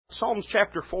Psalms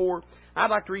chapter 4.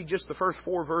 I'd like to read just the first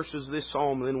 4 verses of this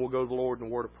psalm, and then we'll go to the Lord in a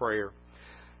word of prayer.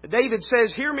 David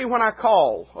says, "Hear me when I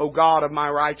call, O God of my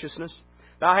righteousness.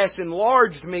 Thou hast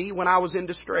enlarged me when I was in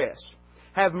distress.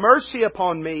 Have mercy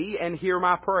upon me and hear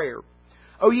my prayer.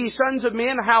 O ye sons of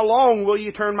men, how long will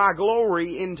ye turn my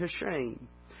glory into shame?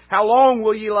 How long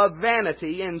will ye love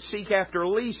vanity and seek after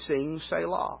leasing,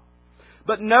 Selah?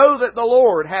 But know that the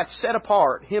Lord hath set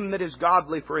apart him that is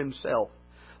godly for himself.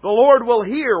 The Lord will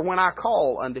hear when I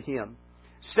call unto Him.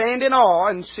 Stand in awe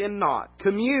and sin not.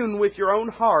 Commune with your own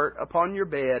heart upon your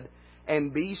bed,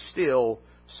 and be still,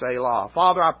 Selah."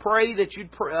 Father, I pray that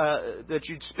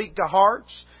you'd speak to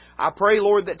hearts. I pray,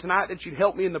 Lord, that tonight that you'd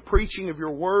help me in the preaching of your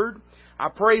Word. I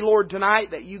pray, Lord, tonight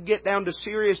that you get down to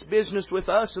serious business with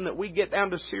us and that we get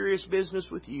down to serious business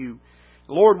with you.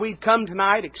 Lord, we've come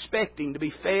tonight expecting to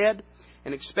be fed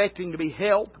and expecting to be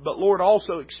helped, but Lord,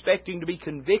 also expecting to be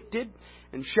convicted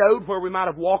and showed where we might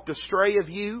have walked astray of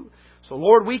you. So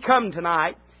Lord, we come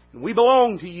tonight and we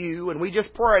belong to you, and we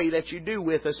just pray that you do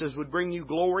with us as would bring you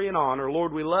glory and honor.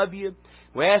 Lord, we love you.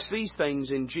 We ask these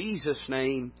things in Jesus'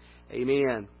 name.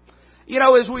 Amen. You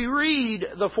know, as we read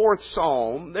the 4th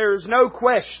Psalm, there's no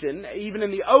question, even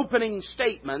in the opening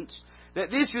statements,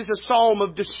 that this is a psalm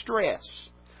of distress.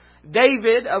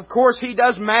 David, of course, he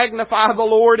does magnify the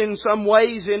Lord in some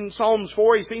ways in Psalms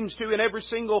 4. He seems to in every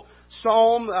single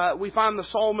psalm. We find the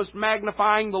psalmist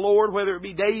magnifying the Lord, whether it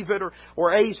be David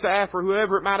or Asaph or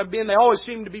whoever it might have been. They always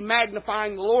seem to be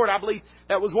magnifying the Lord. I believe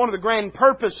that was one of the grand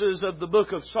purposes of the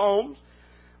book of Psalms.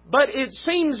 But it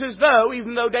seems as though,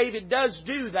 even though David does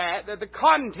do that the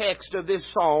context of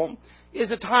this psalm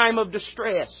is a time of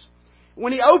distress.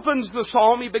 When he opens the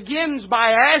psalm, he begins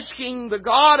by asking the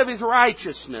God of his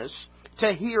righteousness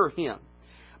to hear him.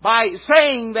 By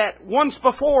saying that once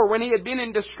before, when he had been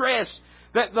in distress,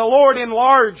 that the Lord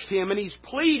enlarged him, and he's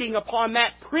pleading upon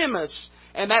that premise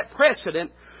and that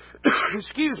precedent,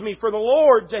 for the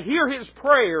Lord to hear his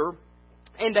prayer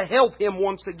and to help him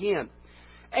once again.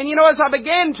 And you know, as I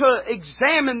began to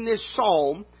examine this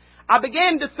psalm, I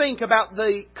began to think about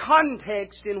the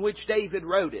context in which David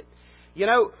wrote it. You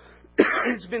know,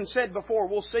 it's been said before,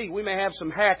 we'll see, we may have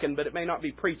some hacking, but it may not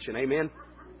be preaching, amen?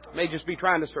 It may just be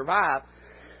trying to survive.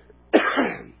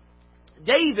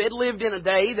 David lived in a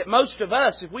day that most of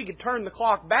us, if we could turn the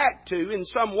clock back to, in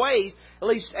some ways, at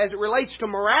least as it relates to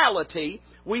morality,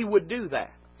 we would do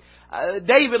that.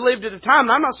 David lived at a time,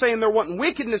 and I'm not saying there wasn't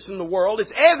wickedness in the world.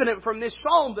 It's evident from this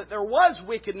psalm that there was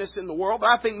wickedness in the world, but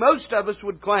I think most of us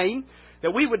would claim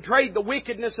that we would trade the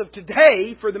wickedness of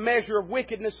today for the measure of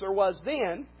wickedness there was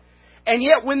then. And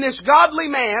yet when this godly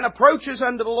man approaches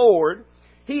unto the Lord,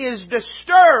 he is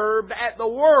disturbed at the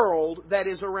world that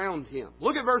is around him.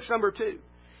 Look at verse number 2.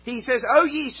 He says, "O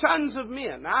ye sons of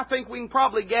men." Now, I think we can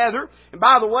probably gather, and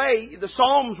by the way, the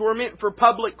Psalms were meant for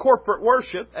public corporate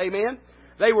worship. Amen.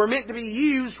 They were meant to be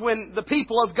used when the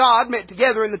people of God met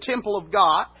together in the temple of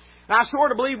God. And I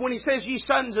sort of believe when he says, "ye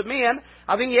sons of men,"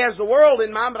 I think he has the world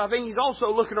in mind, but I think he's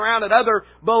also looking around at other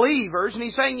believers. And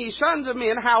he's saying, "Ye sons of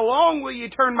men, how long will ye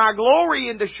turn my glory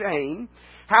into shame?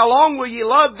 How long will ye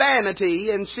love vanity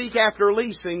and seek after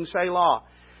leasing, Selah?"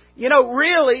 You know,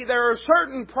 really, there are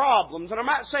certain problems, and I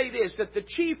might say this, that the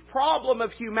chief problem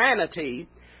of humanity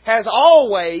has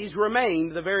always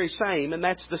remained the very same, and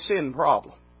that's the sin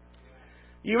problem.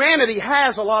 Humanity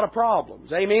has a lot of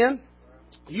problems. Amen?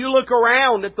 You look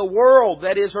around at the world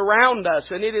that is around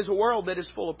us, and it is a world that is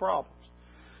full of problems.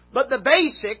 But the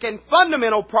basic and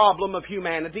fundamental problem of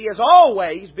humanity has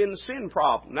always been the sin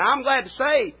problem. Now, I'm glad to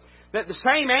say that the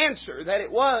same answer that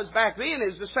it was back then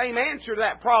is the same answer to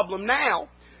that problem now.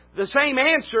 The same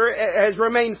answer has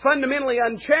remained fundamentally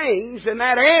unchanged, and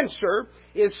that answer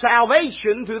is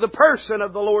salvation through the person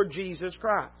of the Lord Jesus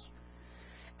Christ.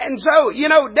 And so, you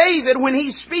know, David, when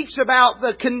he speaks about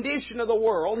the condition of the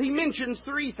world, he mentions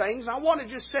 3 things. I want to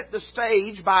just set the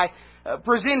stage by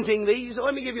presenting these.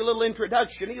 Let me give you a little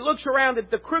introduction. He looks around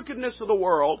at the crookedness of the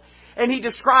world, and he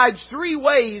describes 3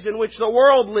 ways in which the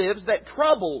world lives that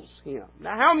troubles him.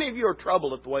 Now, how many of you are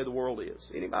troubled at the way the world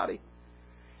is? Anybody?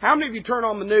 How many of you turn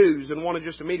on the news and want to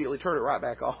just immediately turn it right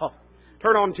back off?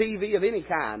 Turn on TV of any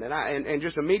kind and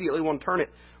just immediately want to turn it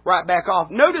right back off.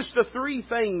 Notice the 3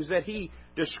 things that he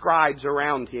describes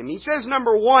around him. He says,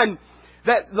 number 1,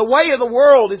 that the way of the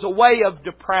world is a way of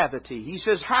depravity. He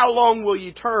says, "How long will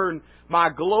you turn my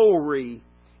glory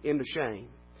into shame?"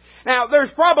 Now,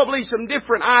 there's probably some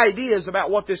different ideas about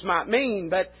what this might mean,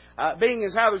 but being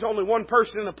as how there's only one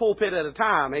person in the pulpit at a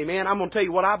time, amen, I'm going to tell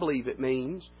you what I believe it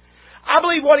means. I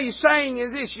believe what he's saying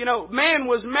is this, you know, man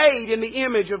was made in the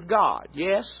image of God,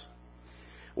 yes?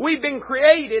 We've been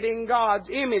created in God's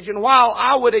image, and while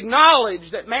I would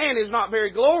acknowledge that man is not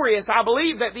very glorious, I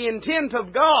believe that the intent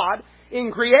of God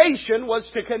in creation was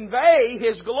to convey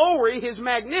His glory, His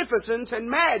magnificence and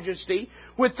majesty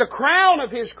with the crown of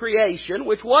His creation,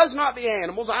 which was not the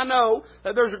animals. I know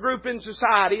that there's a group in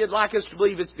society that'd like us to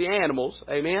believe it's the animals.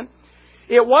 Amen?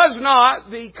 It was not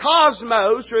the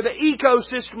cosmos or the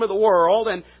ecosystem of the world,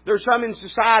 and there's some in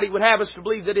society would have us to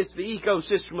believe that it's the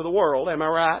ecosystem of the world. Am I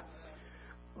right?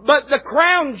 But the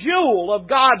crown jewel of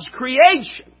God's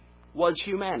creation was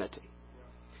humanity.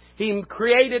 He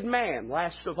created man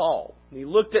last of all. He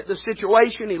looked at the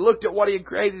situation. He looked at what He had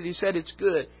created. He said, it's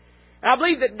good. And I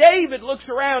believe that David looks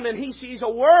around and he sees a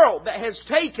world that has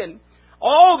taken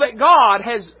all that God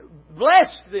has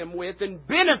blessed them with and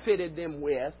benefited them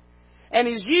with, and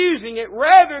is using it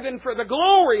rather than for the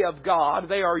glory of God,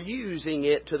 they are using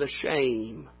it to the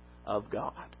shame of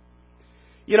God.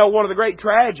 You know, one of the great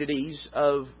tragedies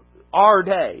of our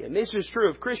day, and this is true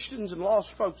of Christians and lost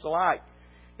folks alike,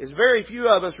 is very few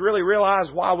of us really realize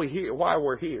why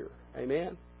we're here.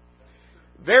 Amen?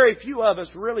 Very few of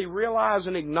us really realize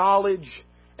and acknowledge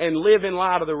and live in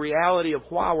light of the reality of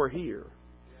why we're here.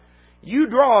 You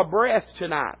draw a breath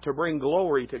tonight to bring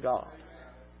glory to God.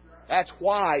 That's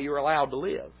why you're allowed to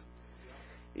live.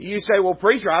 You say, well,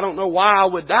 preacher, I don't know why I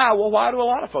would die. Well, why do a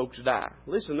lot of folks die?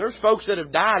 Listen, there's folks that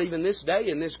have died even this day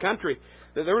in this country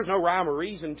that there was no rhyme or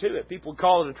reason to it. People would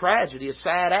call it a tragedy, a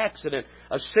sad accident,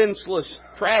 a senseless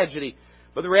tragedy.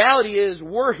 But the reality is,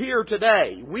 we're here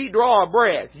today. We draw a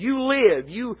breath. You live.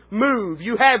 You move.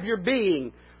 You have your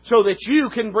being so that you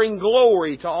can bring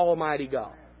glory to Almighty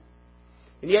God.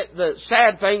 And yet the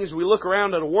sad thing is we look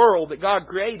around at a world that God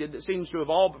created that seems to have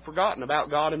all but forgotten about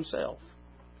God Himself.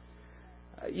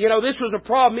 You know, this was a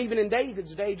problem even in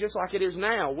David's day, just like it is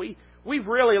now. We've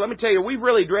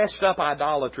really dressed up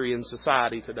idolatry in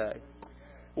society today.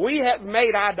 We have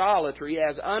made idolatry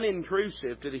as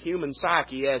unintrusive to the human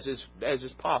psyche as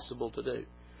is possible to do.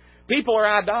 People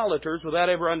are idolaters without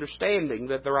ever understanding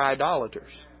that they're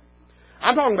idolaters.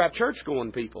 I'm talking about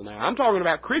church-going people now. I'm talking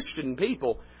about Christian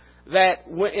people that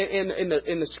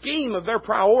in the scheme of their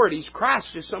priorities, Christ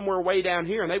is somewhere way down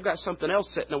here and they've got something else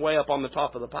sitting way up on the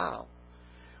top of the pile.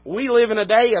 We live in a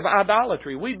day of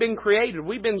idolatry. We've been created.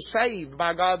 We've been saved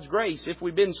by God's grace. If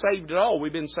we've been saved at all,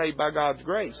 we've been saved by God's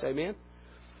grace. Amen?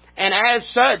 And as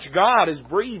such, God has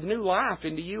breathed new life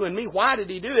into you and me. Why did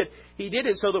He do it? He did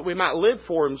it so that we might live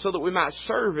for Him, so that we might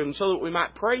serve Him, so that we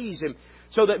might praise Him,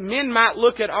 so that men might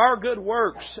look at our good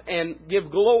works and give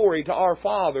glory to our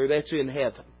Father that's in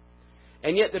heaven.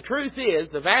 And yet the truth is,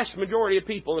 the vast majority of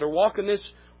people that are walking this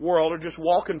world are just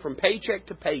walking from paycheck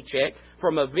to paycheck,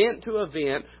 from event to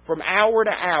event, from hour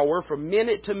to hour, from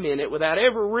minute to minute, without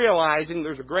ever realizing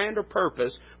there's a grander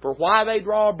purpose for why they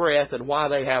draw a breath and why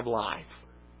they have life.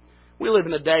 We live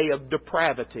in a day of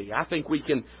depravity. I think we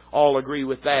can all agree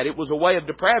with that. It was a way of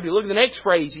depravity. Look at the next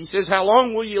phrase. He says, how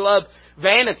long will you love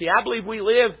vanity? I believe we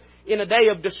live in a day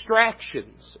of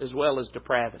distractions as well as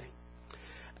depravity.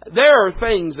 There are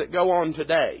things that go on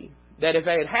today that if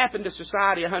they had happened to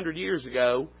society 100 years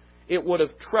ago, it would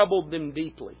have troubled them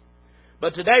deeply.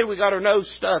 But today we got our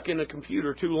nose stuck in a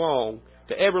computer too long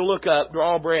to ever look up,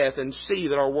 draw a breath, and see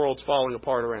that our world's falling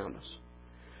apart around us.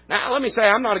 Now, let me say,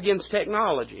 I'm not against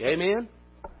technology. Amen?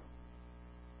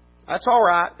 That's all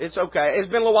right. It's okay. It's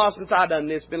been a little while since I've done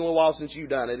this. It's been a little while since you've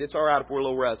done it. It's all right if we're a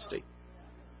little rusty.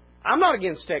 I'm not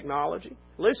against technology.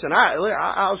 Listen, I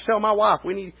was telling my wife,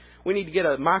 we need to get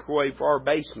a microwave for our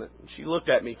basement. She looked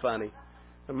at me funny.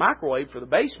 A microwave for the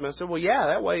basement? I said, well, yeah,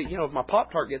 that way, if my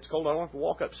Pop-Tart gets cold, I don't have to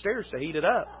walk upstairs to heat it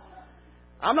up.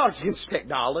 I'm not against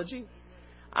technology.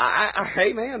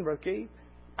 Hey, man, Brother Keith.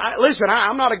 Listen,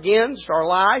 I'm not against our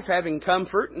life having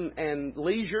comfort and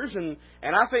leisures. And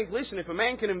I think, listen, if a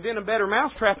man can invent a better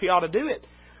mousetrap, he ought to do it.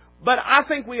 But I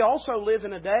think we also live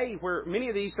in a day where many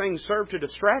of these things serve to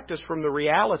distract us from the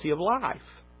reality of life.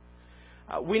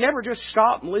 We never just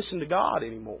stop and listen to God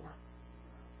anymore.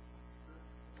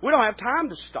 We don't have time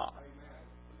to stop.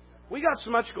 We got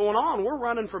so much going on. We're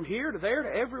running from here to there to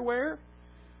everywhere.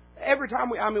 Every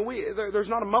time there's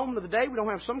not a moment of the day we don't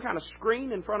have some kind of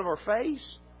screen in front of our face.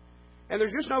 And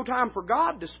there's just no time for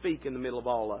God to speak in the middle of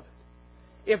all of it.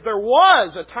 If there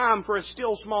was a time for a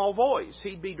still small voice,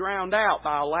 He'd be drowned out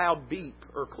by a loud beep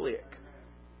or click.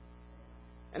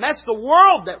 And that's the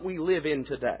world that we live in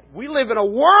today. We live in a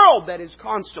world that is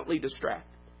constantly distracted.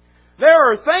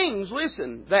 There are things,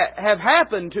 listen, that have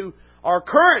happened to our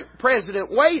current president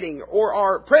waiting, or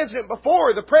our president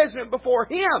before, the president before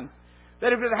him,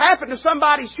 that if it had happened to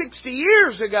somebody 60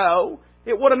 years ago,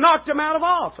 it would have knocked him out of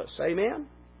office. Amen?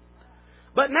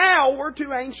 But now we're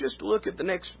too anxious to look at the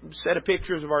next set of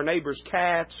pictures of our neighbor's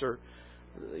cats or,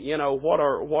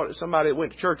 what somebody that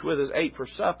went to church with us ate for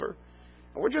supper.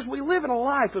 We live in a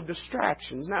life of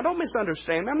distractions. Now, don't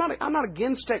misunderstand me. I'm not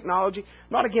against technology.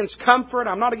 I'm not against comfort.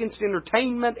 I'm not against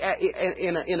entertainment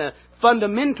in a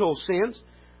fundamental sense.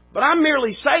 But I'm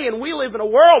merely saying we live in a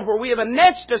world where we have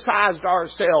anesthetized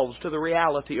ourselves to the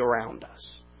reality around us.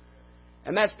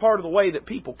 And that's part of the way that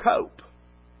people cope.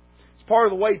 It's part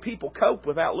of the way people cope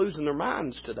without losing their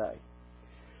minds today.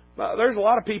 There's a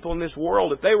lot of people in this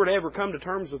world, if they were to ever come to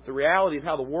terms with the reality of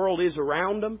how the world is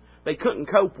around them, they couldn't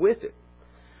cope with it.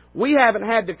 We haven't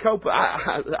had to cope.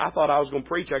 I thought I was going to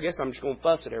preach. I guess I'm just going to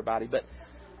fuss at everybody. But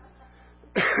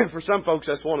for some folks,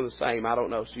 that's one and the same. I don't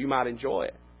know. So you might enjoy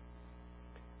it.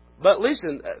 But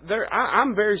listen,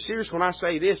 I'm very serious when I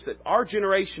say this, that our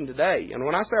generation today, and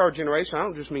when I say our generation, I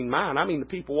don't just mean mine. I mean the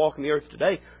people walking the earth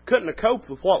today, couldn't have coped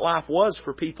with what life was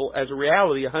for people as a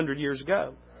reality 100 years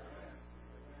ago.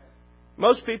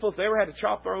 Most people, if they ever had to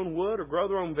chop their own wood or grow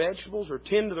their own vegetables or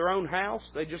tend to their own house,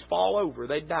 they'd just fall over.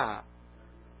 They'd die.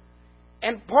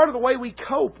 And part of the way we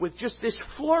cope with just this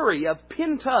flurry of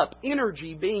pent-up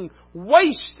energy being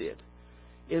wasted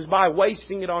is by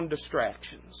wasting it on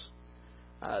distractions.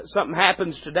 Something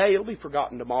happens today, it'll be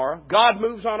forgotten tomorrow. God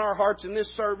moves on our hearts in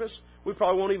this service. We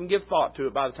probably won't even give thought to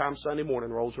it by the time Sunday morning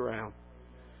rolls around.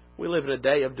 We live in a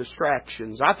day of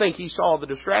distractions. I think he saw the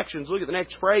distractions. Look at the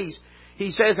next phrase. He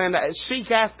says, and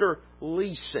seek after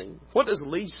leasing. What does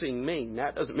leasing mean?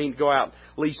 That doesn't mean to go out and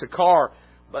lease a car.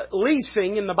 But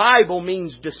leasing in the Bible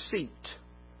means deceit.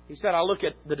 He said, I look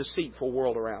at the deceitful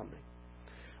world around me.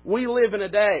 We live in a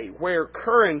day where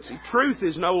truth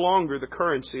is no longer the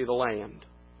currency of the land.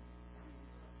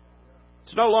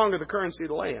 It's no longer the currency of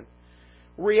the land.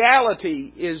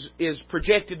 Reality is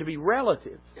projected to be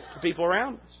relative to people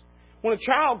around us. When a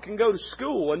child can go to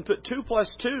school and put 2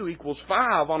 + 2 =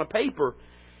 5 on a paper,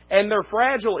 and their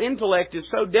fragile intellect is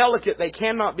so delicate they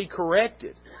cannot be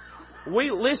corrected.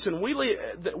 We live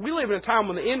in a time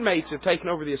when the inmates have taken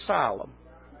over the asylum.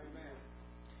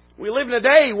 We live in a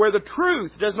day where the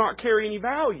truth does not carry any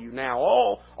value now.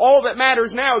 All that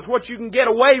matters now is what you can get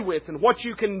away with and what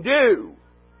you can do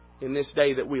in this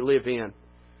day that we live in.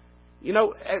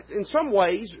 In some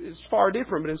ways, it's far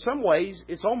different, but in some ways,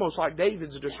 it's almost like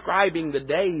David's describing the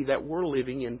day that we're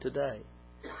living in today.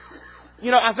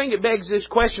 I think it begs this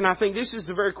question. I think this is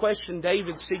the very question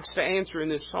David seeks to answer in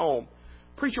this psalm.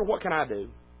 Preacher, what can I do?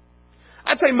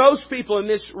 I'd say most people in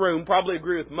this room probably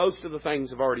agree with most of the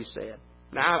things I've already said.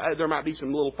 Now, there might be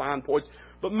some little fine points,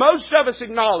 but most of us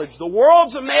acknowledge the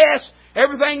world's a mess,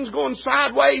 everything's going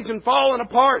sideways and falling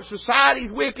apart,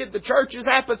 society's wicked, the church is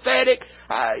apathetic.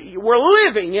 We're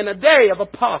living in a day of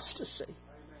apostasy.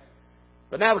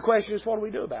 But now the question is, what do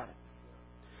we do about it?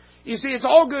 You see, it's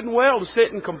all good and well to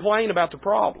sit and complain about the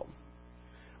problem.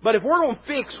 But if we're going to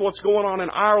fix what's going on in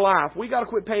our life, we've got to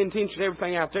quit paying attention to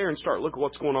everything out there and start looking at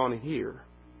what's going on in here.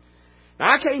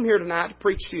 Now, I came here tonight to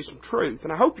preach to you some truth,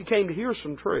 and I hope you came to hear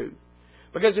some truth.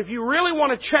 Because if you really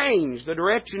want to change the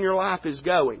direction your life is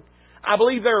going, I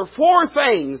believe there are 4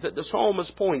 things that the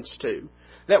psalmist points to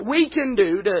that we can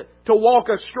do to walk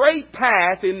a straight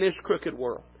path in this crooked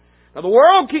world. Now, the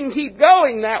world can keep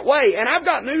going that way, and I've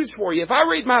got news for you. If I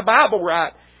read my Bible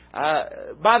right,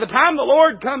 by the time the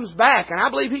Lord comes back, and I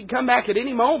believe He can come back at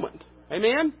any moment,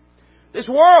 amen, this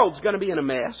world's going to be in a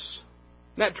mess.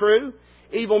 Isn't that true?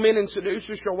 Evil men and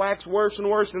seducers shall wax worse and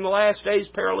worse. In the last days,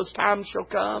 perilous times shall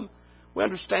come. We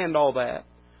understand all that.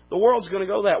 The world's going to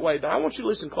go that way. But I want you to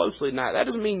listen closely tonight. That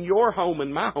doesn't mean your home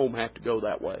and my home have to go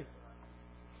that way.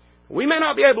 We may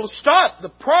not be able to stop the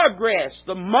progress,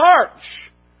 the march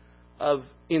of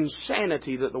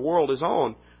insanity that the world is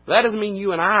on. But that doesn't mean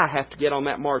you and I have to get on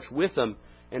that march with them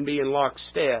and be in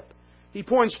lockstep. He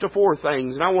points to 4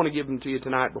 things, and I want to give them to you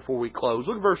tonight before we close.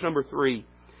 Look at verse number 3.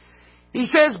 He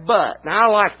says, but.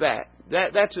 Now, I like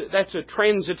that. That's a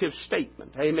transitive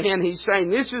statement. Amen. He's saying,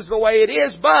 this is the way it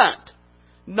is, but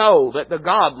know that the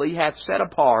godly hath set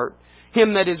apart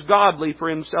him that is godly for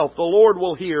himself. The Lord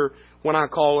will hear when I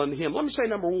call unto Him. Let me say,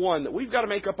 number 1, that we've got to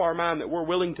make up our mind that we're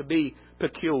willing to be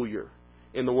peculiar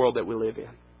in the world that we live in.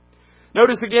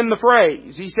 Notice again the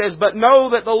phrase. He says, but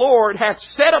know that the Lord hath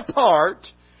set apart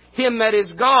him that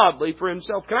is godly for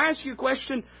Himself. Can I ask you a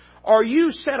question? Are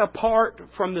you set apart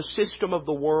from the system of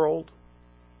the world,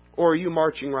 or are you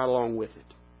marching right along with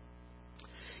it?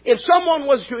 If someone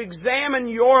was to examine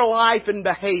your life and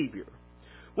behavior,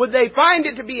 would they find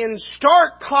it to be in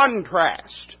stark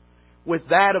contrast with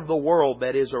that of the world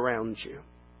that is around you?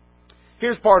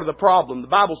 Here's part of the problem. The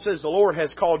Bible says the Lord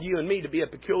has called you and me to be a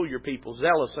peculiar people,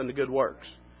 zealous unto good works.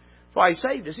 That's why He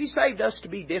saved us. He saved us to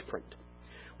be different.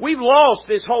 We've lost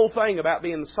this whole thing about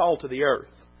being the salt of the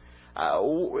earth.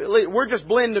 We're just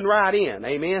blending right in.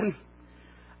 Amen.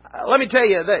 Let me tell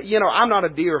you that, I'm not a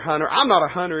deer hunter. I'm not a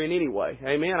hunter in any way.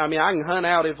 Amen. I can hunt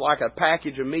out if like a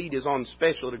package of meat is on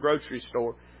special at a grocery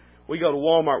store. We go to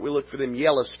Walmart, we look for them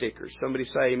yellow stickers. Somebody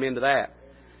say amen to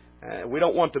that. We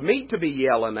don't want the meat to be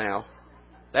yellow now.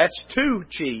 That's too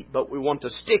cheap, but we want the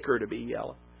sticker to be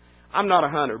yellow. I'm not a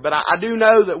hunter, but I do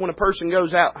know that when a person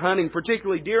goes out hunting,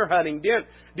 particularly deer hunting,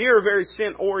 deer are very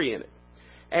scent-oriented.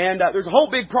 And there's a whole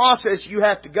big process you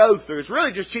have to go through. It's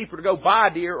really just cheaper to go buy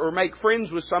deer or make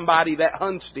friends with somebody that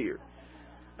hunts deer.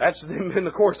 That's been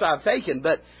the course I've taken.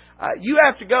 But you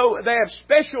have to go, they have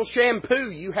special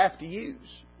shampoo you have to use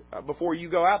before you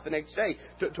go out the next day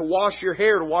to wash your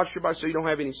hair, to wash your body so you don't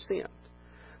have any scent.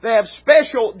 They have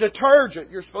special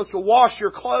detergent you're supposed to wash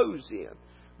your clothes in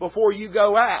before you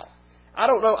go out. I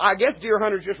don't know. I guess deer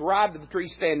hunters just ride to the tree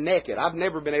stand naked. I've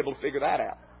never been able to figure that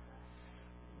out.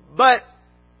 But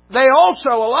they also,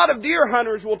 a lot of deer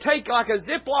hunters will take like a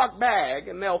Ziploc bag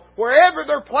and wherever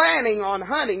they're planning on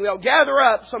hunting, they'll gather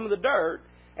up some of the dirt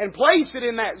and place it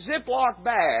in that Ziploc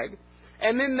bag,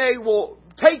 and then they will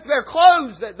take their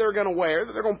clothes that they're going to wear,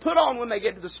 that they're going to put on when they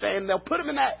get to the stand, they'll put them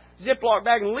in that Ziploc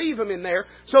bag and leave them in there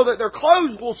so that their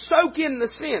clothes will soak in the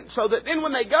scent, so that then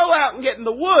when they go out and get in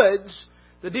the woods,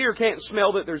 the deer can't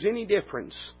smell that there's any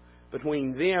difference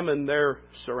between them and their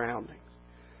surroundings.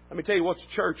 Let me tell you what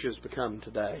the church has become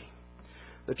today.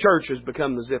 The church has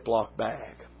become the Ziploc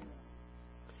bag.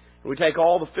 We take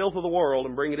all the filth of the world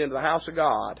and bring it into the house of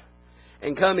God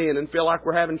and come in and feel like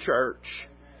we're having church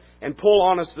and pull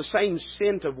on us the same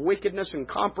scent of wickedness and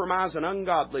compromise and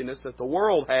ungodliness that the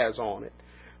world has on it.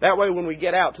 That way when we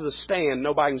get out to the stand,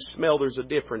 nobody can smell there's a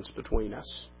difference between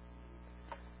us.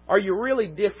 Are you really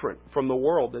different from the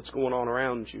world that's going on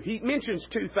around you? He mentions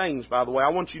two things, by the way.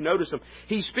 I want you to notice them.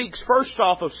 He speaks first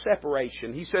off of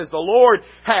separation. He says, the Lord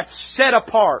hath set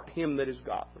apart him that is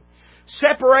godly.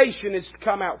 Separation is to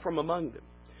come out from among them.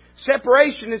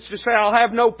 Separation is to say, I'll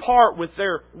have no part with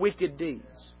their wicked deeds.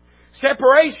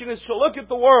 Separation is to look at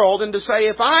the world and to say,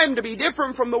 if I'm to be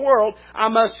different from the world, I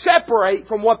must separate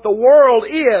from what the world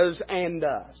is and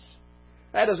does.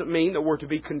 That doesn't mean that we're to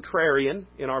be contrarian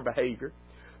in our behavior.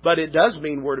 But it does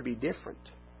mean we're to be different.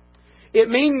 It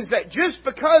means that just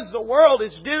because the world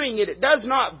is doing it, it does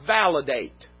not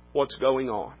validate what's going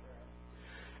on.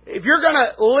 If you're going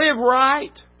to live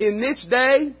right in this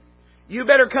day, you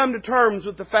better come to terms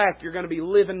with the fact you're going to be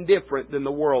living different than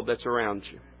the world that's around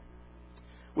you.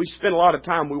 We spend a lot of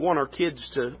time, we want our kids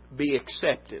to be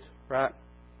accepted, right?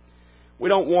 We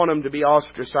don't want them to be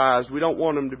ostracized. We don't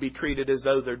want them to be treated as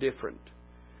though they're different.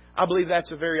 I believe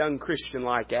that's a very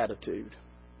un-Christian-like attitude.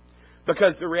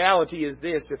 Because the reality is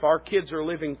this, if our kids are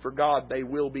living for God, they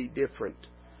will be different.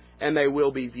 And they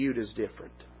will be viewed as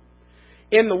different.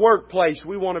 In the workplace,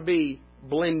 we want to be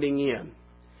blending in.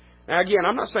 Now again,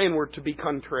 I'm not saying we're to be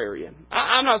contrarian.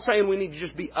 I'm not saying we need to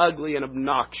just be ugly and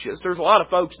obnoxious. There's a lot of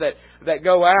folks that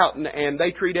go out and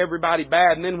they treat everybody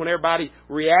bad, and then when everybody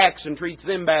reacts and treats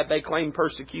them bad, they claim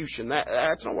persecution.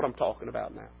 That's not what I'm talking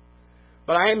about now.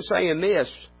 But I am saying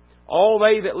this. All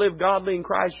they that live godly in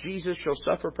Christ Jesus shall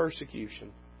suffer persecution.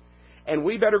 And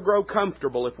we better grow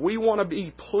comfortable if we want to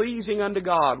be pleasing unto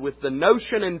God with the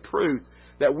notion and truth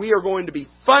that we are going to be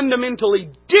fundamentally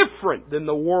different than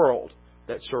the world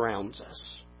that surrounds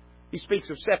us. He speaks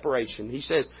of separation. He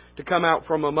says to come out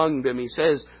from among them. He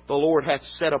says the Lord hath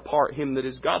set apart him that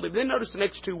is godly. But then notice the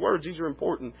next two words. These are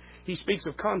important. He speaks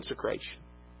of consecration.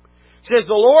 He says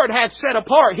the Lord hath set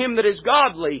apart him that is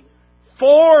godly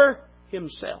for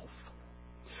himself.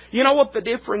 You know what the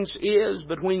difference is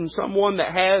between someone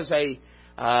that has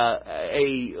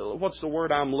what's the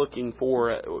word I'm looking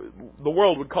for? The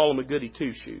world would call them a goody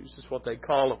two-shoes. That's what they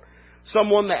call them.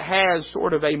 Someone that has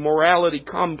sort of a morality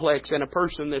complex and a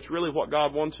person that's really what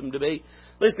God wants them to be.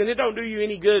 Listen, it don't do you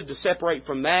any good to separate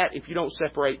from that if you don't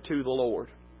separate to the Lord.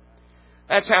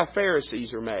 That's how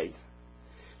Pharisees are made.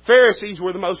 Pharisees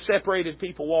were the most separated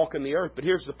people walking the earth. But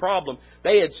here's the problem.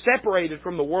 They had separated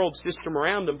from the world system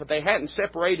around them, but they hadn't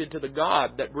separated to the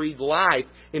God that breathed life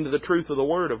into the truth of the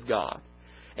Word of God.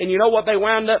 And you know what they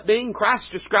wound up being?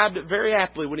 Christ described it very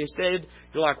aptly when He said,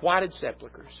 you're like whited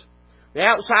sepulchres. The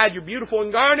outside you're beautiful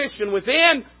and garnished, and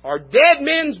within are dead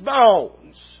men's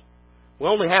bones. We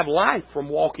only have life from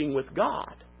walking with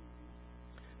God.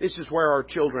 This is where our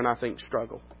children, I think,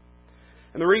 struggle.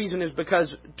 And the reason is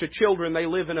because to children, they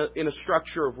live in a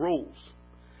structure of rules.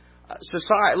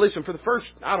 Society, listen, for the first,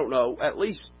 at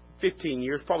least 15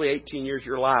 years, probably 18 years of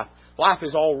your life, life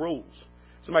is all rules.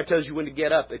 Somebody tells you when to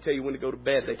get up. They tell you when to go to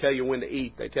bed. They tell you when to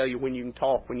eat. They tell you when you can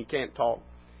talk, when you can't talk.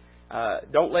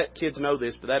 Don't let kids know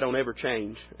this, but that don't ever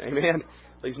change. Amen?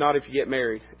 At least not if you get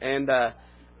married. And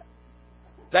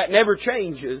that never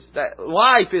changes. That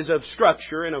life is of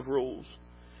structure and of rules.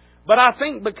 But I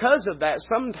think because of that,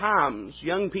 sometimes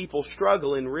young people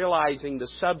struggle in realizing the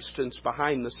substance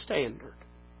behind the standard.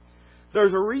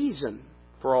 There's a reason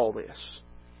for all this.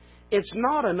 It's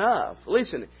not enough.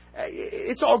 Listen,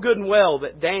 it's all good and well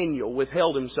that Daniel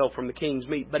withheld himself from the king's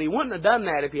meat, but he wouldn't have done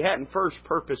that if he hadn't first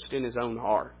purposed in his own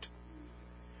heart.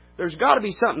 There's got to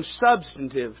be something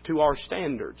substantive to our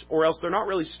standards, or else they're not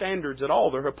really standards at all.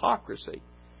 They're hypocrisy.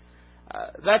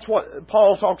 That's what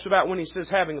Paul talks about when he says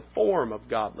having a form of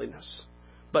godliness,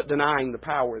 but denying the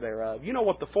power thereof. You know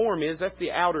what the form is? That's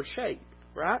the outer shape,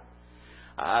 right?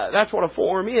 That's what a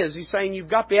form is. He's saying you've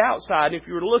got the outside. If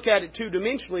you were to look at it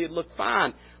two-dimensionally, it'd look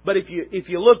fine. But if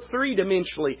you look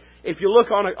three-dimensionally, if you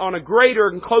look on a greater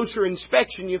and closer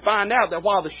inspection, you find out that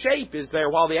while the shape is there,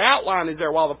 while the outline is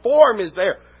there, while the form is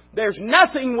there, there's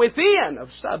nothing within of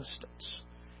substance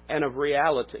and of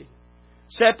reality.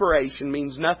 Separation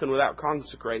means nothing without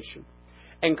consecration.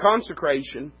 And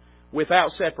consecration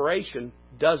without separation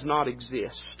does not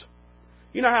exist.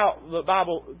 You know how the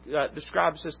Bible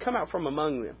describes this, come out from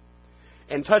among them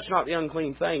and touch not the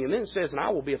unclean thing. And then it says, and I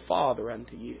will be a father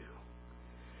unto you.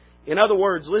 In other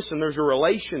words, listen, there's a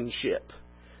relationship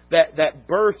that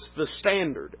births the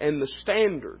standard, and the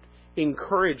standard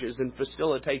encourages and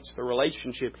facilitates the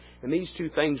relationship. And these two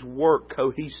things work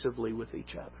cohesively with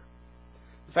each other.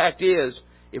 The fact is,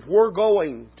 if we're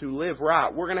going to live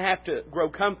right, we're going to have to grow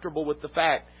comfortable with the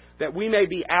fact that we may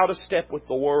be out of step with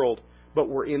the world, but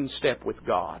we're in step with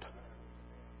God.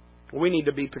 We need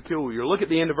to be peculiar. Look at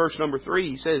the end of verse number 3.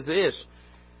 He says this,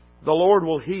 the Lord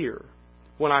will hear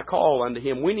when I call unto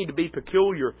Him. We need to be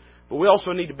peculiar, but we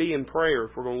also need to be in prayer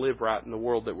if we're going to live right in the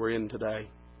world that we're in today.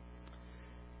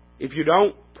 If you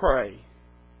don't pray,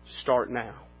 start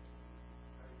now.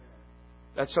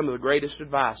 That's some of the greatest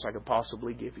advice I could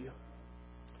possibly give you.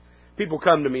 People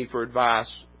come to me for advice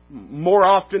more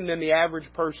often than the average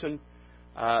person.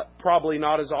 Probably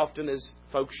not as often as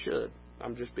folks should.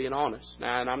 I'm just being honest.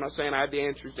 Now, and I'm not saying I have the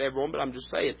answers to everyone, but I'm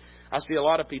just saying I see a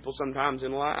lot of people sometimes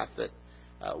in life that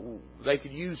they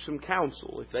could use some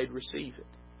counsel if they'd receive it.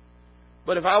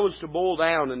 But if I was to boil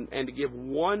down and to give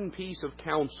one piece of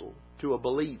counsel to a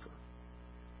believer,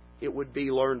 it would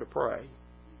be learn to pray,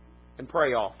 and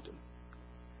pray often.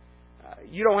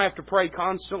 You don't have to pray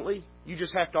constantly. You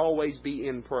just have to always be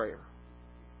in prayer.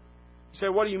 You say,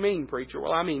 what do you mean, preacher?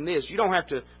 Well, I mean this. You don't have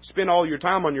to spend all your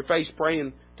time on your face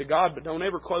praying to God, but don't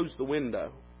ever close the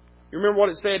window. You remember what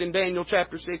it said in Daniel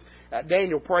chapter 6?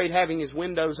 Daniel prayed having his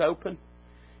windows open.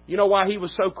 You know why he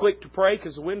was so quick to pray?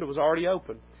 Because the window was already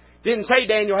open. Didn't say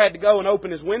Daniel had to go and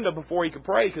open his window before he could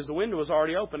pray, because the window was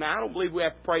already open. Now, I don't believe we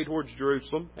have to pray towards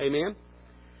Jerusalem. Amen?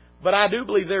 But I do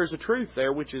believe there's a truth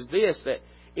there, which is this, that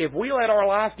if we let our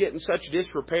life get in such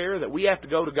disrepair that we have to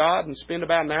go to God and spend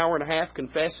about an hour and a half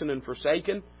confessing and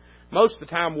forsaking, most of the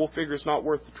time we'll figure it's not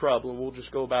worth the trouble and we'll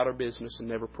just go about our business and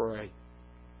never pray.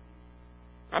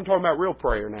 I'm talking about real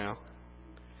prayer now.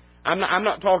 I'm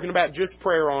not talking about just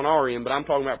prayer on our end, but I'm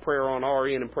talking about prayer on our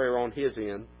end and prayer on His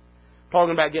end. I'm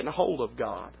talking about getting a hold of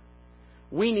God.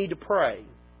 We need to pray.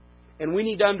 And we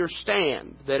need to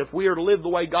understand that if we are to live the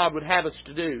way God would have us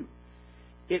to do,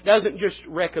 it doesn't just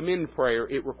recommend prayer,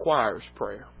 it requires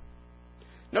prayer.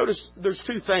 Notice there's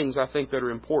two things I think that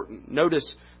are important.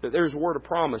 Notice that there's a word of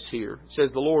promise here. It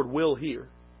says the Lord will hear.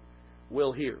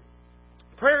 Will hear.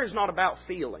 Prayer is not about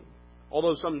feeling.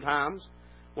 Although sometimes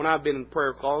when I've been in the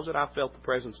prayer closet, I've felt the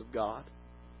presence of God.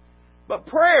 But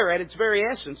prayer at its very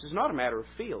essence is not a matter of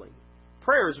feeling.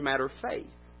 Prayer is a matter of faith.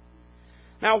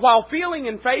 Now, while feeling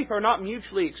and faith are not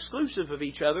mutually exclusive of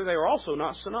each other, they are also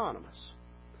not synonymous.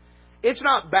 It's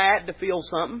not bad to feel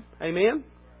something. Amen?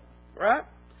 Right?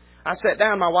 I sat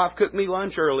down, my wife cooked me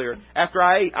lunch earlier. After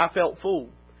I ate, I felt full.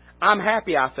 I'm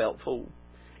happy I felt full.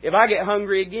 If I get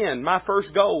hungry again, my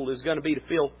first goal is going to be to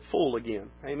feel full again.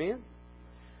 Amen?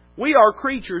 We are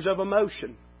creatures of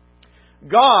emotion.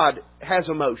 God has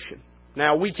emotion.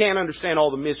 Now, we can't understand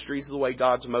all the mysteries of the way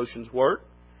God's emotions work,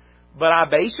 but I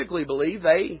basically believe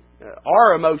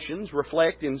our emotions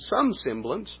reflect in some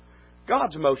semblance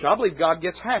God's emotion. I believe God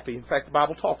gets happy. In fact, the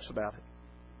Bible talks about it.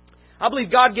 I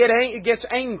believe God gets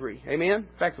angry. Amen?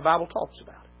 In fact, the Bible talks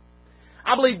about it.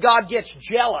 I believe God gets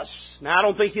jealous. Now, I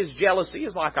don't think His jealousy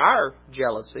is like our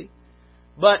jealousy,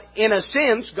 but in a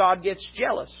sense, God gets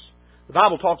jealous. The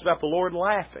Bible talks about the Lord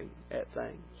laughing at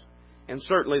things. And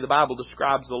certainly the Bible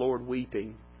describes the Lord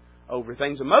weeping over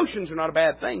things. Emotions are not a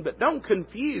bad thing, but don't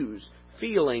confuse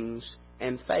feelings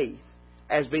and faith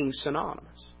as being synonymous.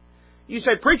 You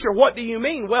say, preacher, what do you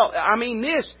mean? Well, I mean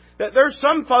this, that there's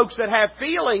some folks that have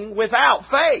feeling without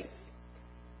faith.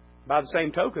 By the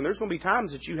same token, there's going to be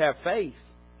times that you have faith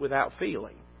without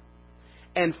feeling.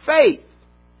 And faith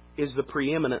is the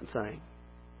preeminent thing.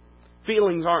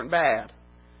 Feelings aren't bad,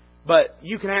 but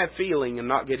you can have feeling and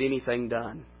not get anything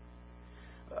done.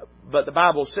 But the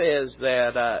Bible says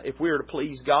that if we are to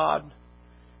please God,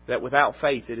 that without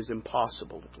faith it is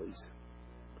impossible to please Him.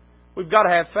 We've got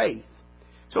to have faith.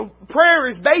 So prayer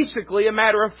is basically a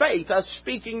matter of faith, us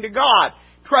speaking to God,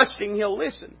 trusting He'll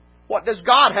listen. What does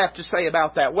God have to say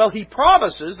about that? Well, He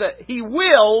promises that He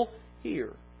will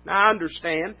hear. Now, I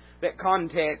understand that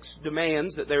context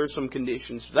demands that there are some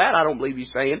conditions to that. I don't believe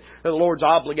He's saying that the Lord's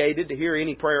obligated to hear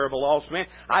any prayer of a lost man.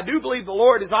 I do believe the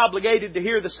Lord is obligated to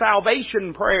hear the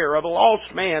salvation prayer of a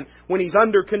lost man when he's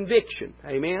under conviction.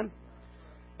 Amen?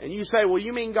 And you say, well,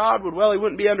 you mean God would? Well, He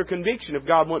wouldn't be under conviction if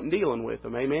God wasn't dealing with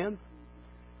him. Amen?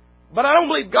 But I don't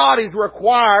believe God is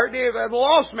required. If a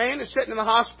lost man is sitting in the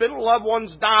hospital, a loved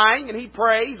one's dying, and he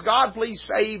prays, God, please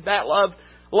save that loved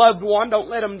one, don't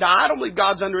let him die. I don't believe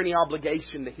God's under any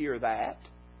obligation to hear that.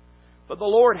 But the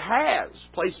Lord has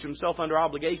placed Himself under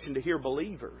obligation to hear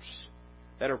believers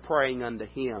that are praying unto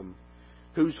Him,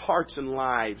 whose hearts and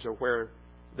lives are where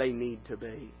they need to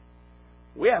be.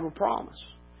 We have a promise.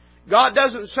 God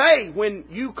doesn't say, when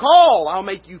you call, I'll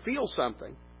make you feel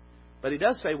something. But He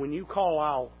does say, when you call,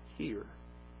 I'll hear.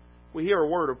 We hear a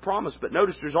word of promise, but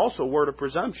notice there's also a word of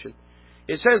presumption.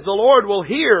 It says, the Lord will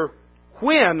hear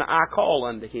when I call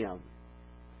unto Him.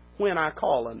 When I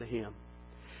call unto Him.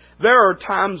 There are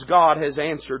times God has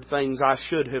answered things I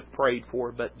should have prayed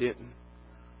for but didn't.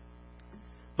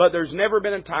 But there's never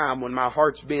been a time when my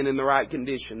heart's been in the right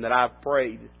condition that I've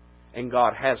prayed and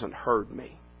God hasn't heard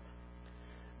me.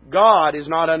 God is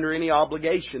not under any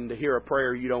obligation to hear a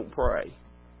prayer you don't pray.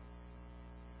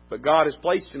 But God has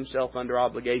placed Himself under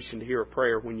obligation to hear a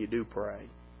prayer when you do pray.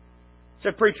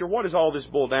 Said, preacher, what does all this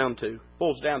boil down to? It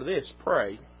boils down to this: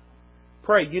 pray.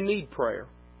 Pray. You need prayer.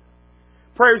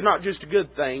 Prayer is not just a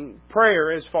good thing.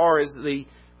 Prayer, as far as the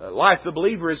life of the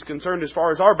believer is concerned, as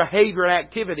far as our behavior and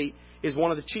activity, is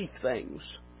one of the chief things.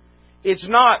 It's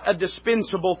not a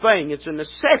dispensable thing. It's a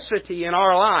necessity in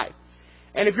our life.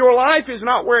 And if your life is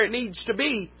not where it needs to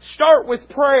be, start with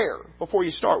prayer before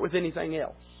you start with anything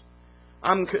else.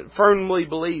 I firmly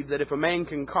believe that if a man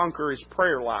can conquer his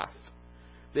prayer life,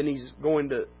 then he's going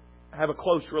to have a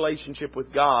close relationship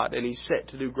with God, and he's set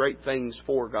to do great things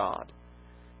for God.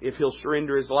 If he'll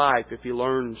surrender his life, if he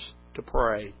learns to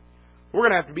pray. We're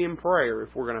going to have to be in prayer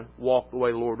if we're going to walk the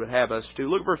way the Lord would have us to.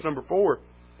 Look at verse number 4.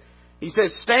 He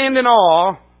says, stand in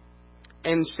awe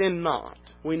and sin not.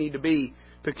 We need to be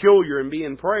peculiar and be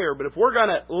in prayer. But if we're going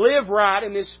to live right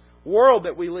in this world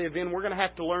that we live in, we're going to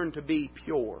have to learn to be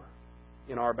pure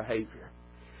in our behavior.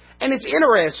 And it's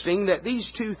interesting that these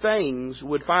two things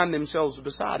would find themselves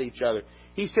beside each other.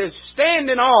 He says, stand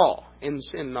in awe and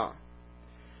sin not.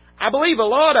 I believe a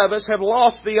lot of us have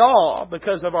lost the awe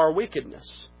because of our wickedness.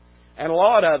 And a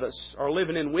lot of us are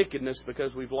living in wickedness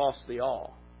because we've lost the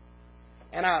awe.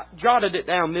 And I jotted it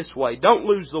down this way. Don't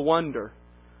lose the wonder.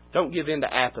 Don't give in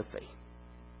to apathy.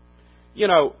 You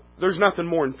know, there's nothing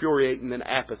more infuriating than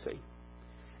apathy.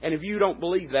 And if you don't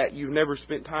believe that, you've never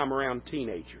spent time around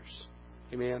teenagers.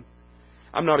 Amen?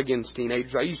 I'm not against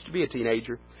teenagers. I used to be a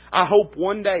teenager. I hope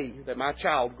one day that my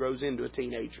child grows into a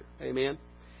teenager. Amen?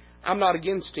 I'm not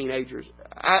against teenagers.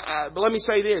 But let me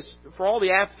say this. For all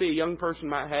the apathy a young person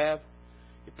might have,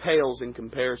 it pales in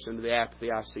comparison to the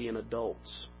apathy I see in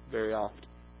adults very often.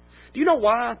 Do you know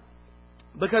why?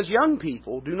 Because young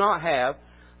people do not have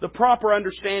the proper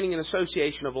understanding and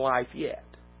association of life yet.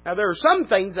 Now, there are some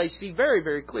things they see very,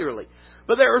 very clearly.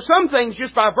 But there are some things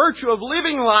just by virtue of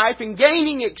living life and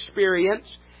gaining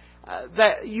experience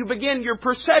that you begin, your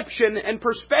perception and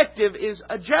perspective is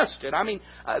adjusted. I mean,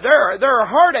 there are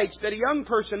heartaches that a young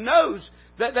person knows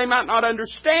that they might not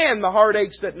understand the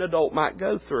heartaches that an adult might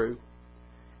go through.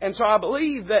 And so I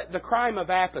believe that the crime of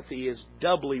apathy is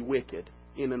doubly wicked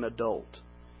in an adult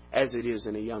as it is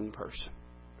in a young person.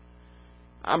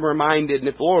 I'm reminded, and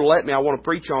if the Lord will let me, I want to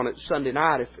preach on it Sunday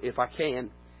night if I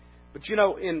can. But you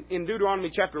know, in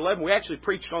Deuteronomy chapter 11, we actually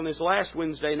preached on this last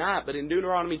Wednesday night, but in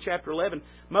Deuteronomy chapter 11,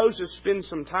 Moses spends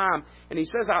some time, and he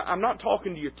says, I'm not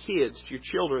talking to your kids, to your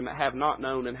children that have not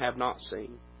known and have not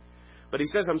seen. But He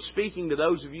says, I'm speaking to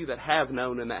those of you that have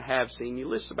known and that have seen. He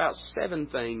lists about 7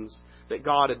 things that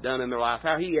God had done in their life.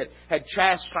 How He had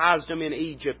chastised them in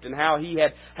Egypt, and how He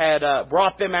had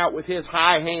brought them out with His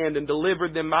high hand and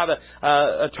delivered them by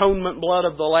the atonement blood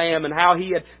of the Lamb, and how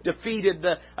He had defeated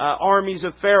the armies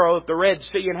of Pharaoh at the Red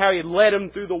Sea, and how He had led them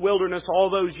through the wilderness all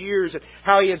those years, and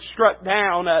how He had struck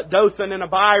down Dothan and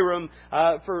Abiram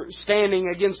for standing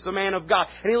against the man of God.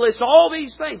 And He lists all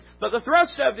these things. But the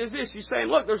thrust of it is this. He's saying,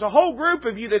 look, there's a whole group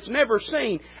of you that's never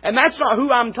seen, and that's not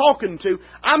who I'm talking to.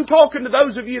 I'm talking to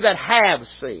those of you that have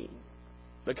seen.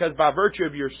 Because by virtue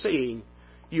of your seeing,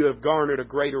 you have garnered a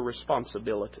greater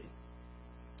responsibility.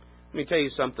 Let me tell you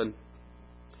something.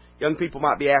 Young people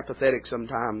might be apathetic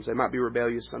sometimes. They might be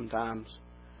rebellious sometimes.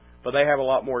 But they have a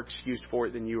lot more excuse for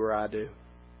it than you or I do.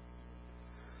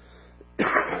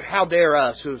 How dare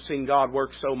us, who have seen God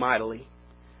work so mightily,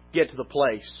 get to the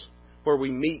place where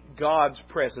we meet God's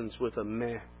presence with a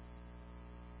meh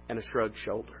and a shrugged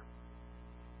shoulder.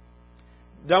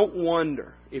 Don't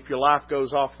wonder if your life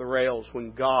goes off the rails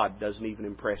when God doesn't even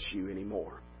impress you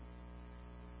anymore.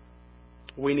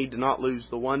 We need to not lose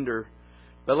the wonder.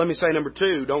 But let me say, number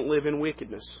 2, don't live in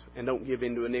wickedness and don't give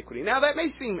in to iniquity. Now, that may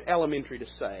seem elementary to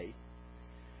say,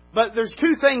 but there's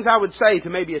 2 things I would say to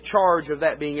maybe a charge of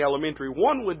that being elementary.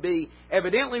 One would be,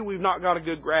 evidently we've not got a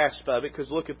good grasp of it,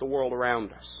 because look at the world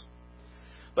around us.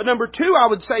 But number 2, I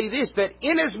would say this, that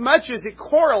inasmuch as it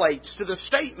correlates to the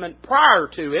statement prior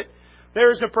to it, there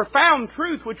is a profound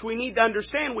truth which we need to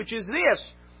understand, which is this,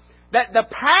 that the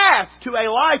path to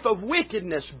a life of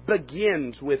wickedness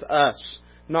begins with us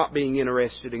not being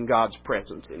interested in God's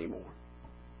presence anymore.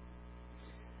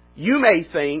 You may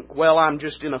think, well, I'm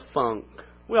just in a funk.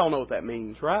 We all know what that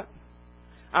means, right?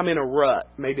 I'm in a rut.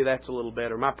 Maybe that's a little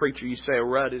better. My preacher used to say a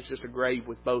rut is just a grave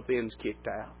with both ends kicked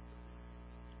out.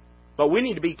 But we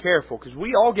need to be careful, because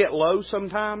we all get low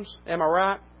sometimes. Am I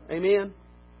right? Amen?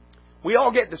 We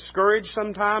all get discouraged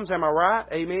sometimes. Am I right?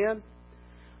 Amen?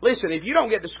 Listen, if you don't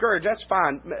get discouraged, that's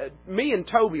fine. Me and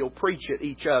Toby will preach at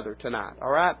each other tonight,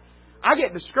 all right? I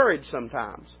get discouraged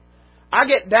sometimes. I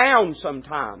get down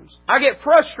sometimes. I get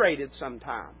frustrated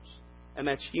sometimes. And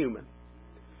that's human.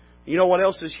 You know what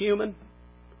else is human?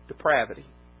 Depravity,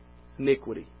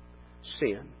 iniquity,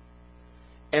 sin.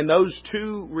 And those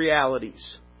 2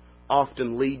 realities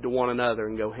often lead to one another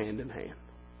and go hand in hand.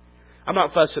 I'm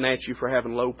not fussing at you for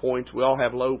having low points. We all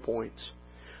have low points.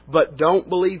 But don't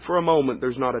believe for a moment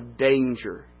there's not a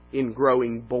danger in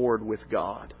growing bored with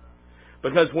God.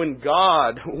 Because when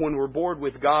we're bored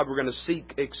with God, we're going to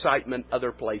seek excitement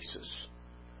other places.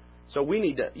 So we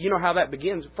need to, you know how that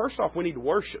begins? First off, we need to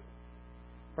worship.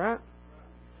 Right?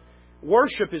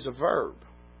 Worship is a verb.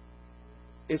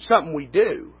 It's something we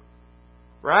do.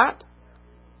 Right?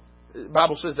 The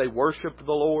Bible says they worshiped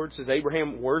the Lord. It says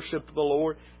Abraham worshiped the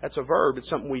Lord. That's a verb. It's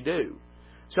something we do.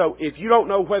 So if you don't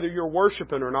know whether you're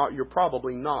worshiping or not, you're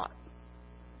probably not.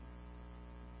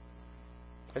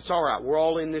 It's all right. We're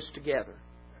all in this together.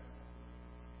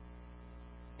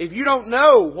 If you don't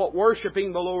know what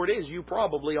worshiping the Lord is, you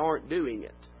probably aren't doing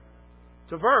it.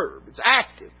 It's a verb. It's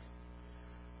active.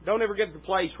 Don't ever get to the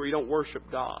place where you don't worship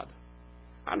God.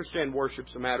 I understand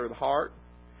worship's a matter of the heart.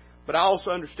 But I also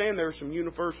understand there are some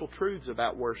universal truths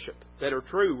about worship that are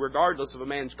true regardless of a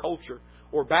man's culture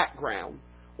or background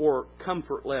or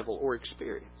comfort level or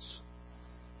experience.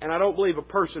 And I don't believe a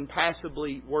person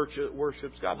passively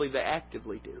worships God. I believe they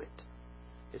actively do it.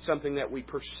 It's something that we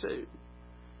pursue.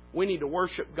 We need to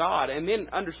worship God. And then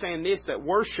understand this, that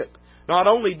worship not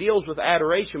only deals with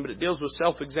adoration, but it deals with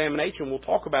self-examination. We'll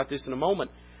talk about this in a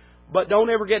moment. But don't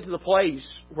ever get to the place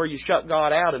where you shut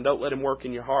God out and don't let Him work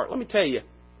in your heart. Let me tell you,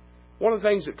 one of the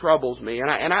things that troubles me, and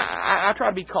I try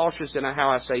to be cautious in how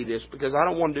I say this, because I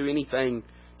don't want to do anything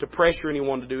to pressure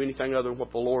anyone to do anything other than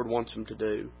what the Lord wants them to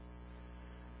do.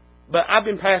 But I've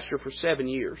been pastor for 7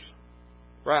 years,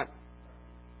 right?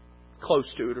 Close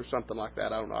to it or something like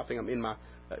that. I don't know. I think I'm in my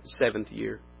 7th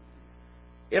year.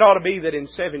 It ought to be that in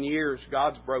 7 years,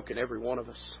 God's broken every one of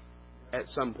us at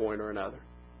some point or another.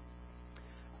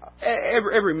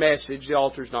 Every message, the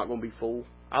altar's not going to be full.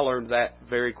 I learned that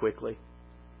very quickly.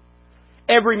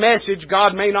 Every message,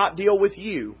 God may not deal with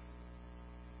you.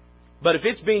 But if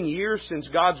it's been years since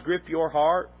God's gripped your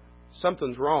heart,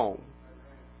 something's wrong.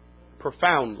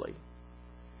 Profoundly.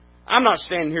 I'm not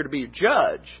standing here to be a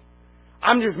judge.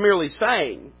 I'm just merely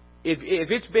saying, if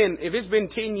it's been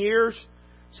 10 years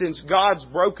since God's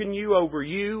broken you over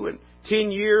you, and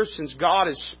 10 years since God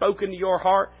has spoken to your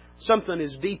heart, something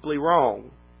is deeply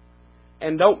wrong.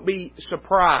 And don't be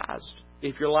surprised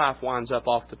if your life winds up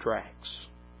off the tracks.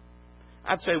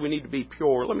 I'd say we need to be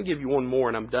pure. Let me give you one more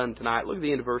and I'm done tonight. Look at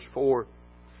the end of verse 4.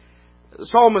 The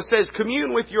psalmist says,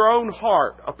 commune with your own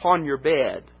heart upon your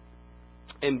bed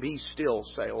and be still,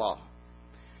 Selah.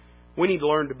 We need to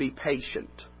learn to be patient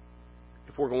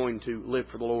if we're going to live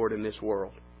for the Lord in this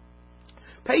world.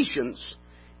 Patience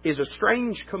is a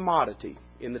strange commodity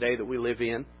in the day that we live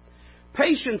in.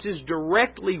 Patience is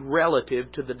directly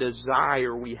relative to the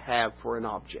desire we have for an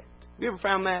object. Have you ever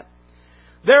found that?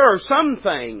 There are some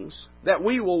things that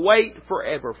we will wait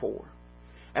forever for.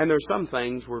 And there are some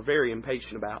things we're very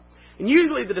impatient about. And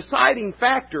usually the deciding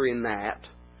factor in that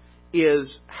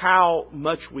is how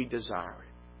much we desire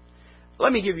it.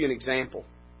 Let me give you an example.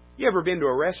 You ever been to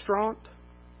a restaurant?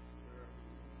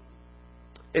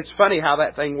 It's funny how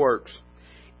that thing works.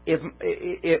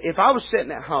 If I was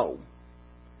sitting at home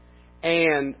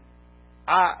and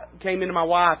I came into my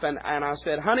wife and I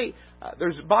said, honey,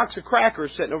 there's a box of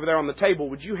crackers sitting over there on the table.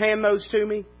 Would you hand those to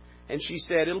me? And she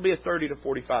said, it'll be a 30 to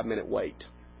 45 minute wait.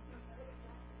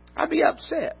 I'd be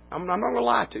upset. I'm not going to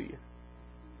lie to you.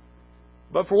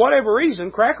 But for whatever reason,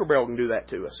 Cracker Barrel can do that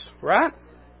to us, right?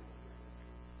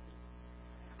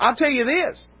 I'll tell you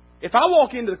this. If I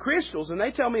walk into the Crystals and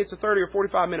they tell me it's a 30 or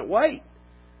 45 minute wait,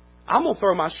 I'm going to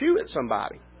throw my shoe at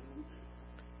somebody.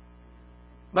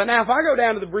 But now if I go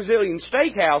down to the Brazilian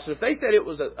Steakhouse, if they said it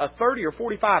was a 30 or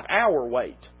 45 hour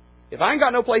wait, if I ain't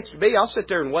got no place to be, I'll sit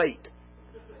there and wait.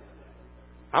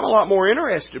 I'm a lot more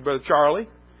interested, Brother Charlie.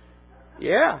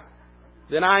 Yeah.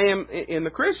 Than I am in the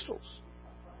Crystals.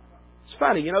 It's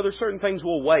funny, there's certain things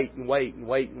we'll wait and wait and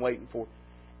wait and wait for.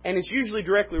 And it's usually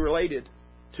directly related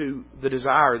to the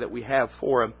desire that we have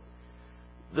for Him.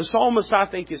 The psalmist, I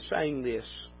think, is saying this,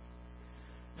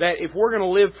 that if we're going to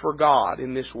live for God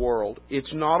in this world,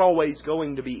 it's not always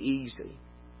going to be easy.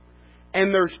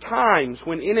 And there's times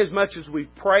when, inasmuch as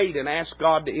we've prayed and asked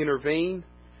God to intervene,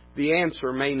 the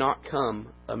answer may not come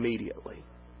immediately.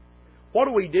 What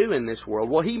do we do in this world?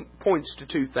 Well, he points to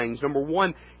two things. Number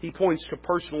one, he points to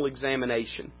personal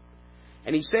examination.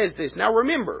 And he says this. Now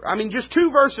remember, just 2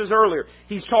 verses earlier,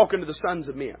 he's talking to the sons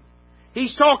of men.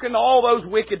 He's talking to all those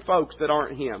wicked folks that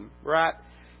aren't him, right?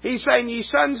 He's saying, ye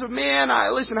sons of men,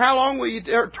 listen, how long will you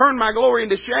turn my glory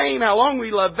into shame? How long will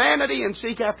you love vanity and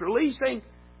seek after leasing?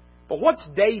 But what's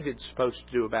David supposed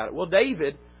to do about it? Well,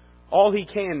 David, all he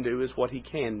can do is what he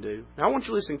can do. Now I want you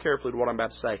to listen carefully to what I'm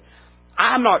about to say.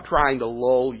 I'm not trying to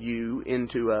lull you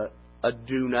into a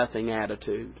do-nothing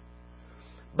attitude.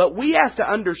 But we have to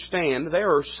understand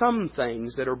there are some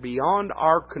things that are beyond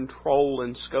our control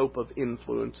and scope of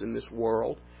influence in this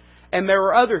world. And there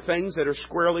are other things that are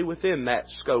squarely within that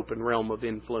scope and realm of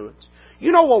influence.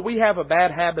 You know what we have a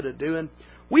bad habit of doing?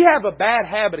 We have a bad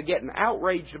habit of getting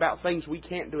outraged about things we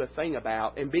can't do a thing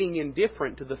about and being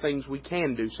indifferent to the things we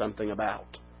can do something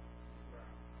about.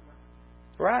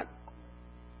 Right?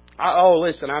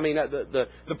 Listen,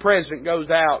 the president goes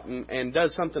out and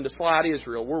does something to slight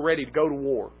Israel. We're ready to go to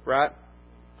war, right?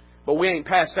 But we ain't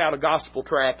passed out a gospel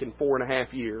tract in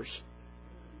 4.5 years.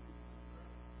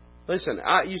 Listen,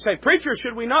 you say, preacher,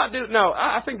 should we not do... No,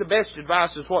 I think the best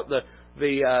advice is what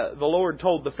the Lord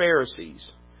told the Pharisees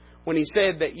when He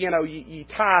said that, you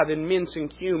tithe and mince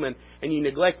and cumin and you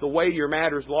neglect the weightier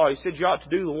matters of the law. He said you ought to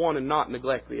do the one and not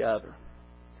neglect the other.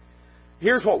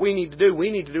 Here's what we need to do.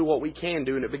 We need to do what we can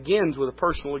do, and it begins with a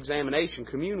personal examination.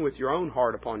 Commune with your own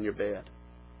heart upon your bed.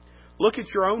 Look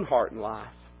at your own heart and life.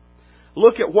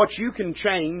 Look at what you can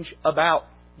change about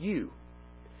you.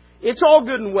 It's all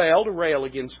good and well to rail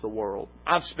against the world.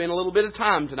 I've spent a little bit of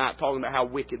time tonight talking about how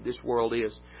wicked this world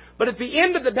is. But at the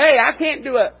end of the day, I can't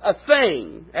do a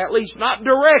thing, at least not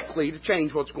directly, to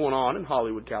change what's going on in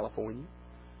Hollywood, California.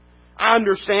 I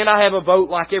understand I have a vote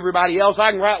like everybody else.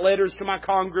 I can write letters to my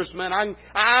congressman.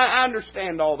 I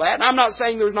understand all that. And I'm not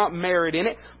saying there's not merit in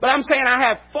it. But I'm saying I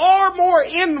have far more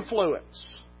influence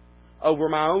over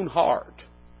my own heart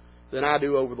than I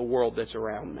do over the world that's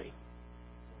around me.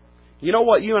 You know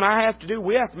what you and I have to do?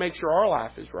 We have to make sure our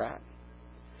life is right.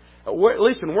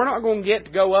 Listen, we're not going to get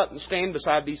to go up and stand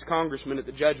beside these congressmen at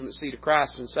the judgment seat of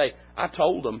Christ and say, I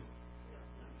told them.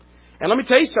 And let me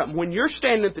tell you something. When you're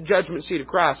standing at the judgment seat of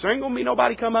Christ, there ain't going to be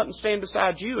nobody come up and stand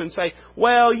beside you and say,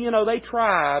 well, they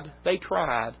tried. They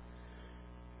tried.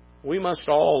 We must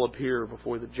all appear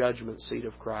before the judgment seat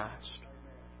of Christ.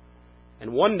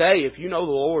 And one day, if you know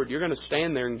the Lord, you're going to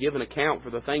stand there and give an account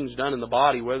for the things done in the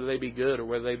body, whether they be good or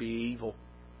whether they be evil.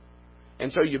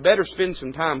 And so you better spend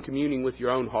some time communing with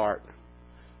your own heart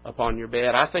upon your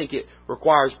bed. I think it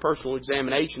requires personal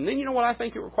examination. Then you know what I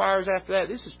think it requires after that?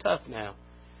 This is tough now.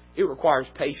 It requires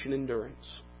patient endurance.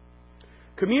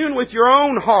 Commune with your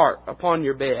own heart upon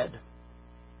your bed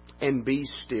and be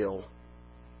still.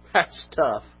 That's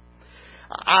tough.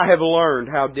 I have learned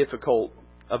how difficult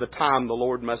of a time the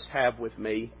Lord must have with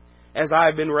me as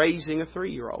I've been raising a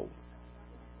 3-year-old.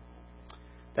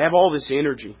 They have all this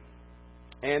energy.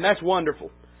 And that's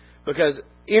wonderful, because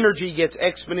energy gets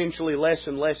exponentially less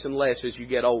and less and less as you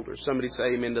get older. Somebody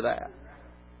say amen to that.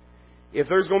 If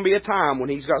there's going to be a time when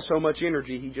he's got so much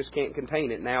energy he just can't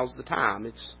contain it, now's the time.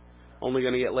 It's only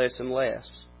going to get less and less.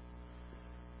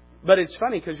 But it's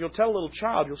funny, because you'll tell a little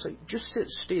child, you'll say, just sit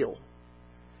still.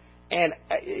 And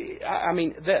I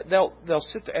mean, they'll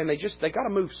sit there and they got to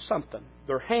move something.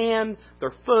 Their hand,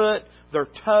 their foot, their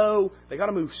toe, they got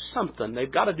to move something.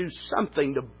 They've got to do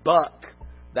something to buck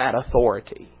that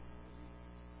authority.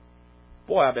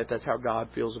 Boy, I bet that's how God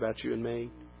feels about you and me.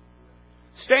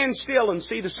 Stand still and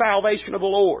see the salvation of the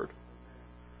Lord.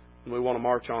 And we want to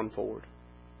march on forward.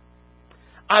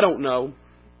 I don't know.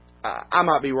 I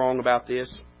might be wrong about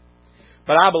this.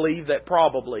 But I believe that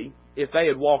probably if they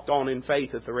had walked on in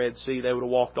faith at the Red Sea, they would have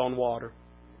walked on water.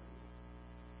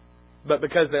 But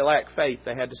because they lacked faith,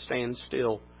 they had to stand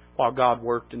still while God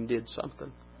worked and did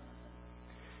something.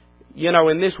 You know,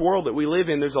 in this world that we live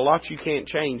in, there's a lot you can't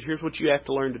change. Here's what you have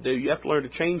to learn to do. You have to learn to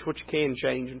change what you can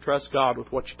change and trust God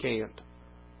with what you can't.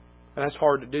 And that's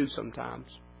hard to do sometimes.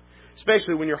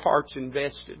 Especially when your heart's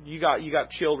invested. You got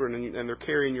children and they're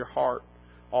carrying your heart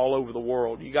all over the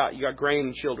world. You got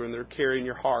grandchildren that are carrying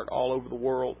your heart all over the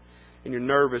world. And you're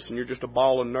nervous and you're just a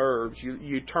ball of nerves.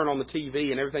 You turn on the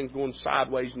TV and everything's going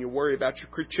sideways and you worry about your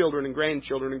children and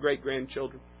grandchildren and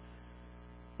great-grandchildren.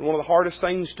 And one of the hardest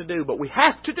things to do, but we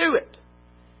have to do it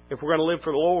if we're going to live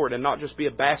for the Lord and not just be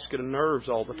a basket of nerves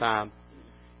all the time,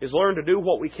 is learn to do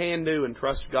what we can do and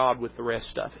trust God with the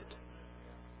rest of it.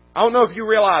 I don't know if you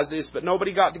realize this, but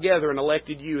nobody got together and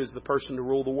elected you as the person to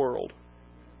rule the world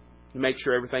and make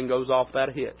sure everything goes off without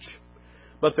a hitch.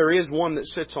 But there is one that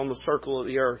sits on the circle of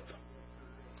the earth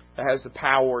that has the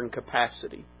power and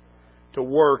capacity to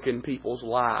work in people's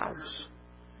lives.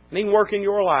 And he can work in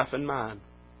your life and mine.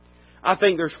 I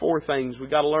think there's 4 things. We've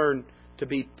got to learn to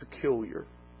be peculiar.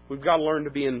 We've got to learn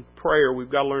to be in prayer. We've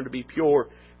got to learn to be pure.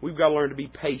 We've got to learn to be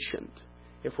patient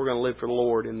if we're going to live for the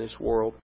Lord in this world.